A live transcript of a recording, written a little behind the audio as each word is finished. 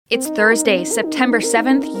It's Thursday, September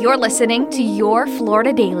 7th. You're listening to Your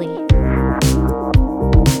Florida Daily.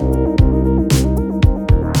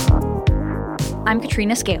 I'm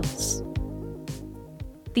Katrina Scales.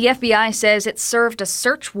 The FBI says it served a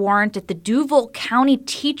search warrant at the Duval County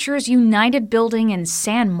Teachers United building in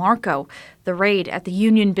San Marco. The raid at the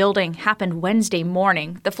Union building happened Wednesday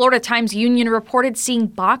morning. The Florida Times-Union reported seeing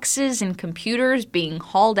boxes and computers being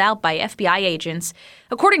hauled out by FBI agents.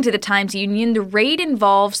 According to the Times-Union, the raid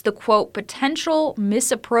involves the, quote, potential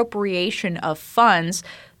misappropriation of funds,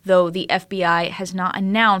 though the FBI has not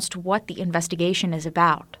announced what the investigation is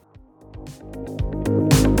about.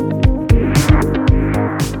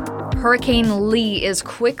 Hurricane Lee is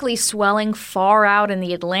quickly swelling far out in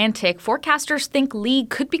the Atlantic. Forecasters think Lee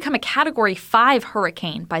could become a Category 5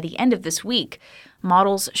 hurricane by the end of this week.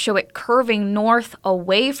 Models show it curving north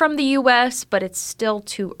away from the U.S., but it's still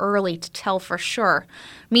too early to tell for sure.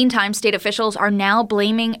 Meantime, state officials are now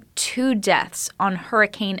blaming 2 deaths on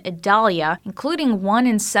Hurricane Idalia, including one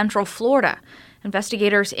in central Florida.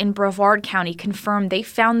 Investigators in Brevard County confirmed they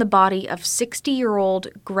found the body of 60-year-old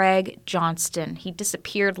Greg Johnston. He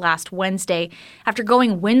disappeared last Wednesday after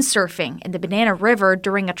going windsurfing in the Banana River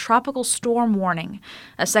during a tropical storm warning.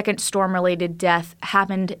 A second storm-related death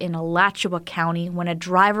happened in Alachua County when a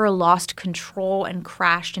driver lost control and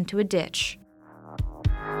crashed into a ditch.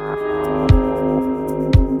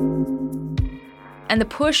 And the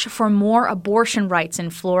push for more abortion rights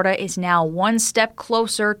in Florida is now one step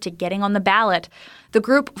closer to getting on the ballot. The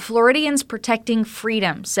group Floridians Protecting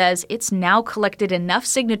Freedom says it's now collected enough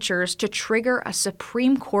signatures to trigger a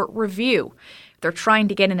Supreme Court review. They're trying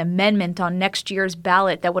to get an amendment on next year's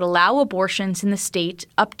ballot that would allow abortions in the state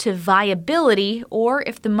up to viability or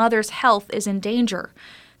if the mother's health is in danger.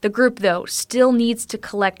 The group, though, still needs to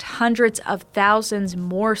collect hundreds of thousands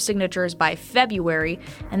more signatures by February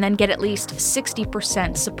and then get at least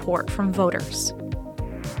 60% support from voters.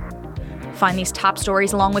 Find these top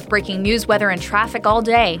stories along with breaking news, weather, and traffic all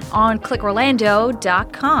day on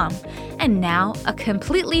clickorlando.com. And now, a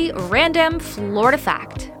completely random Florida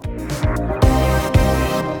fact.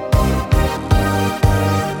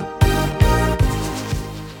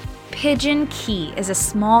 Pigeon Key is a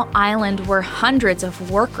small island where hundreds of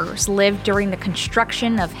workers lived during the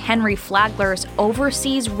construction of Henry Flagler's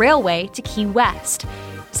overseas railway to Key West.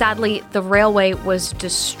 Sadly, the railway was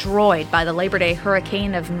destroyed by the Labor Day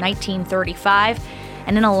hurricane of 1935,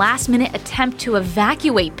 and in a last-minute attempt to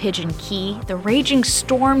evacuate Pigeon Key, the raging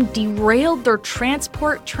storm derailed their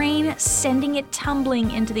transport train, sending it tumbling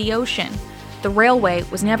into the ocean. The railway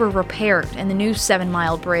was never repaired, and the new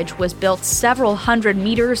 7-mile bridge was built several hundred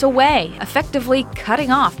meters away, effectively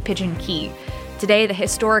cutting off Pigeon Key. Today, the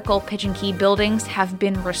historical Pigeon Key buildings have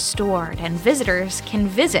been restored, and visitors can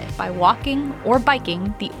visit by walking or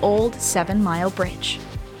biking the old 7-mile bridge.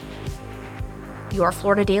 Your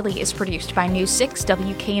Florida Daily is produced by News 6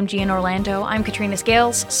 WKMG in Orlando. I'm Katrina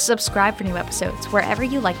Scales. Subscribe for new episodes wherever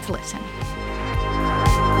you like to listen.